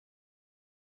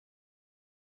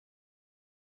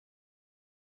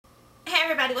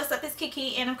everybody, what's up? It's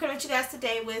Kiki and I'm coming to you guys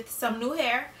today with some new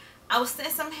hair. I was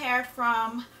sent some hair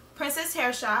from Princess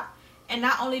Hair Shop, and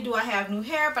not only do I have new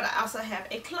hair, but I also have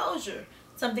a closure,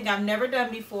 something I've never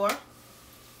done before.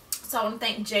 So I want to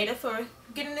thank Jada for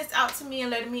getting this out to me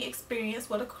and letting me experience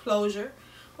what a closure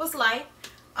was like.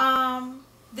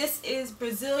 This is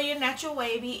Brazilian natural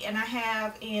wavy, and I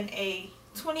have in a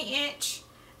 20-inch,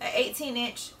 an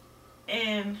 18-inch,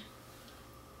 and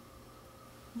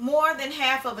more than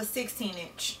half of a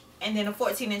 16-inch, and then a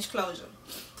 14-inch closure.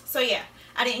 So yeah,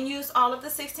 I didn't use all of the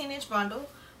 16-inch bundle.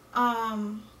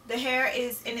 The hair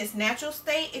is in its natural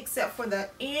state except for the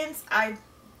ends. I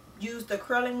used the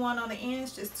curling one on the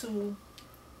ends just to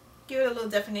give it a little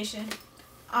definition.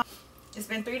 It's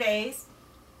been 3 days.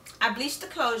 I bleached the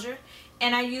closure,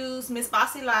 and I used Miss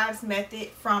Bossy Live's method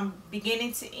from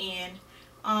beginning to end.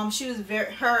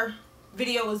 Her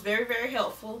video was very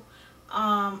helpful.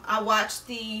 I watched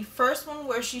the first one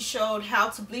where she showed how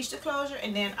to bleach the closure,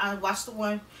 and then I watched the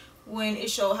one when it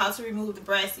showed how to remove the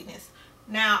brassiness.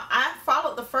 Now I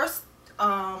followed the first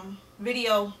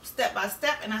video step by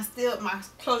step, and my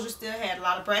closure still had a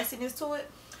lot of brassiness to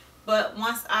it. But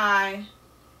once I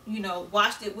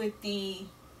washed it with the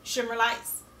Shimmer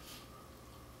Lights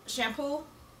shampoo,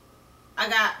 I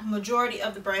got majority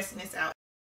of the brassiness out.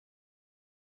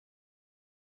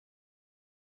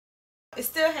 It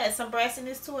still has some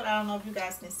brassiness to it. I don't know if you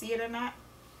guys can see it or not,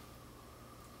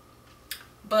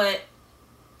 but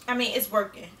I mean, it's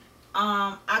working.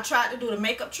 I tried to do the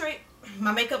makeup trick.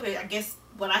 My makeup, I guess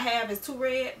what I have is too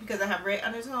red because I have red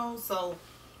undertones, so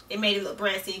it made it look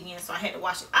brassy again, so I had to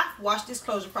wash it. I've washed this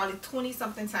closure probably 20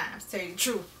 something times, to tell you the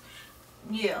truth.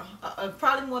 Yeah,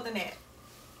 probably more than that.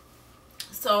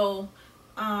 So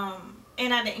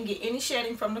and I didn't get any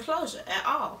shedding from the closure at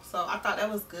all, so I thought that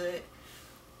was good.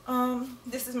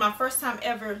 This is my first time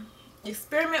ever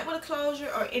experiment with a closure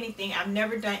or anything. I've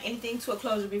never done anything to a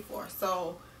closure before,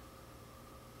 so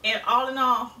and all in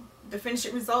all, the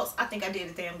finished results, I think I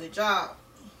did a damn good job.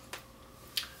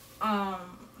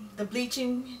 The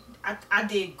bleaching, I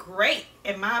did great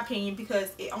in my opinion,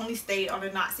 because it only stayed on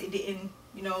the knots. It didn't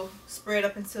spread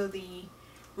up into the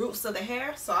roots of the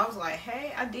hair, so I was like,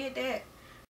 hey, I did that.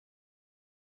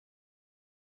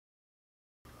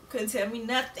 Couldn't tell me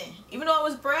nothing. Even though it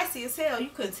was brassy as hell, you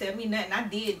couldn't tell me nothing. I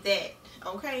did that.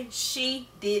 Okay, she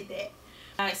did that.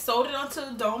 I sewed it onto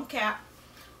the dome cap.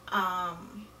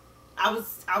 I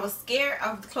was scared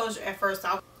of the closure at first.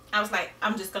 I was like,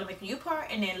 I'm just gonna make a U part,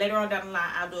 and then later on down the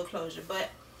line I'll do a closure. But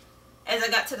as I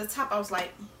got to the top, I was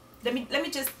like, let me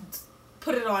just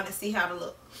put it on and see how it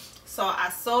look. So I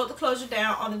sewed the closure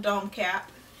down on the dome cap.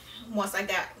 Once I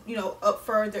got up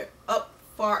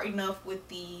far enough with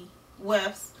the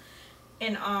wefts,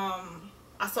 and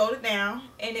I sewed it down,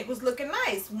 and it was looking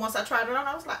nice. Once I tried it on,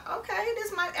 I was like, okay,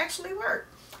 this might actually work.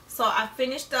 So I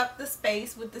finished up the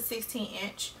space with the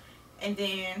 16-inch, and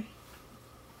then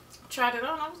tried it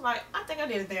on. I was like, I think I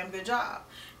did a damn good job.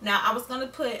 Now I was gonna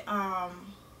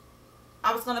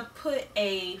put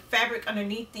a fabric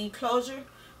underneath the closure,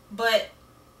 but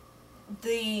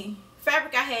the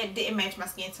fabric I had didn't match my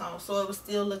skin tone, so it was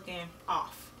still looking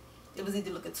off. It was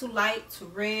either looking too light,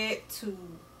 too red, too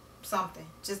something,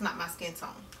 just not my skin tone.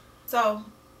 So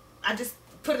I just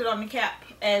put it on the cap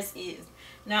as is.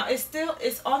 Now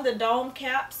it's on the dome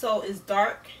cap, so it's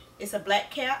dark. It's a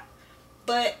black cap,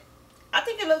 but I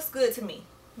think it looks good to me.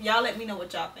 Y'all let me know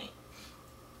what y'all think.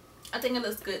 I think it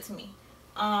looks good to me.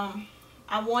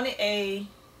 I wanted a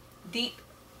deep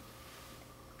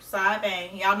side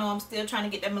bang. Y'all know I'm still trying to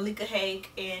get that Malika Hague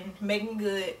and Megan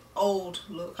Good old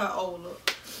look, her old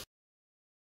look.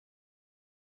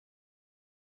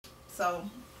 So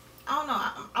I don't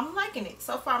know, I'm liking it.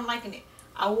 So far I'm liking it.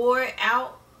 I wore it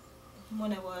out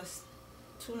when it was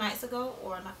 2 nights ago,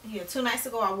 or not, yeah, 2 nights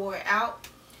ago I wore it out,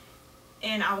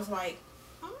 and I was like,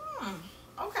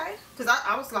 okay, because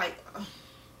I was like,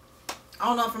 I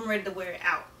don't know if I'm ready to wear it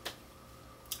out.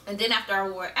 And then after I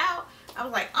wore it out, I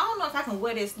was like, I don't know if I can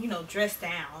wear this dressed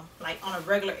down like on a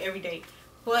regular everyday,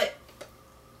 but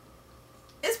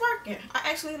it's working.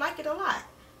 I actually like it a lot.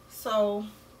 So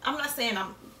I'm not saying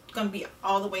I'm gonna be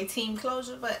all the way team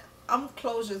closure, but I'm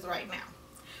closures right now.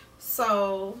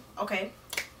 So okay,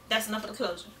 that's enough of the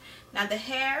closure. Now the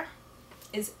hair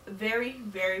is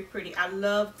very pretty. I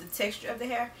love the texture of the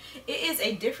hair. It is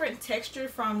a different texture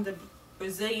from the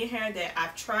Brazilian hair that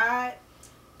I've tried.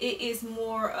 It is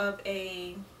more of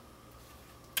a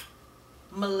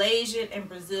Malaysian and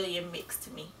Brazilian mix to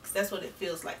me, because that's what it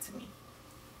feels like to me.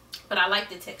 But I like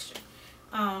the texture.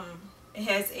 It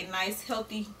has a nice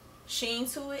healthy sheen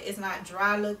to it. It's not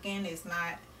dry looking. It's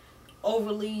not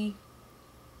overly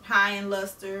high in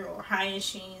luster or high in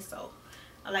sheen. So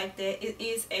I like that. It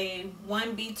is a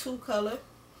 1B2 color,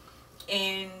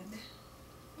 and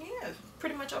yeah,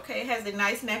 pretty much okay. It has a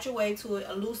nice natural wave to it,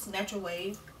 a loose natural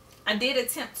wave. I did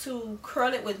attempt to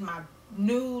curl it with my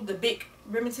the big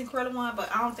Remington curler one,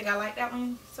 but I don't think I like that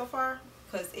one so far,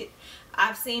 because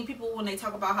I've seen people when they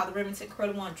talk about how the Remington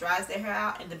curler one dries their hair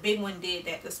out, and the big one did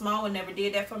that. The small one never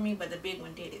did that for me, but the big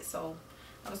one did it. So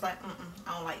I was like,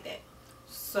 I don't like that.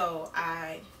 So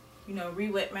I,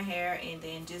 re-wet my hair and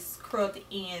then just curled the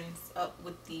ends up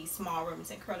with the small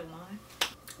Remington curler one.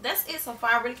 That's it so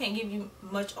far. I really can't give you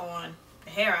much on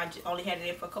the hair. I just only had it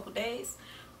in for a couple days,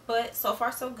 but so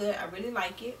far so good. I really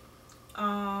like it.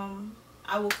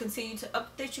 I will continue to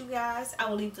update you guys. I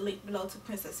will leave the link below to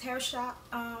Princess Hair Shop.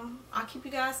 I'll keep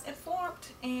you guys informed,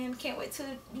 and can't wait to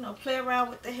play around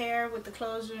with the hair, with the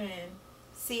closure, and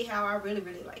see how I really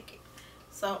like it.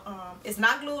 So it's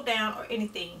not glued down or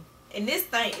anything, and this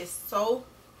thing is so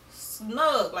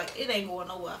snug, like it ain't going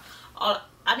nowhere.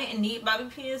 I didn't need bobby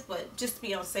pins, but just to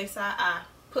be on the safe side, I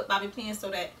put bobby pins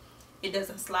so that it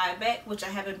doesn't slide back, which I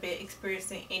haven't been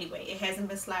experiencing anyway. It hasn't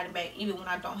been sliding back even when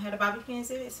I don't have the bobby pins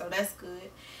in it, so that's good.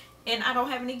 And I don't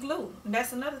have any glue.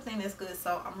 That's another thing that's good.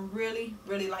 So I'm really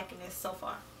liking this so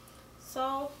far.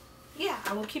 So yeah,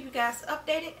 I will keep you guys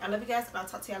updated. I love you guys, and I'll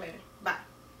talk to y'all later. Bye.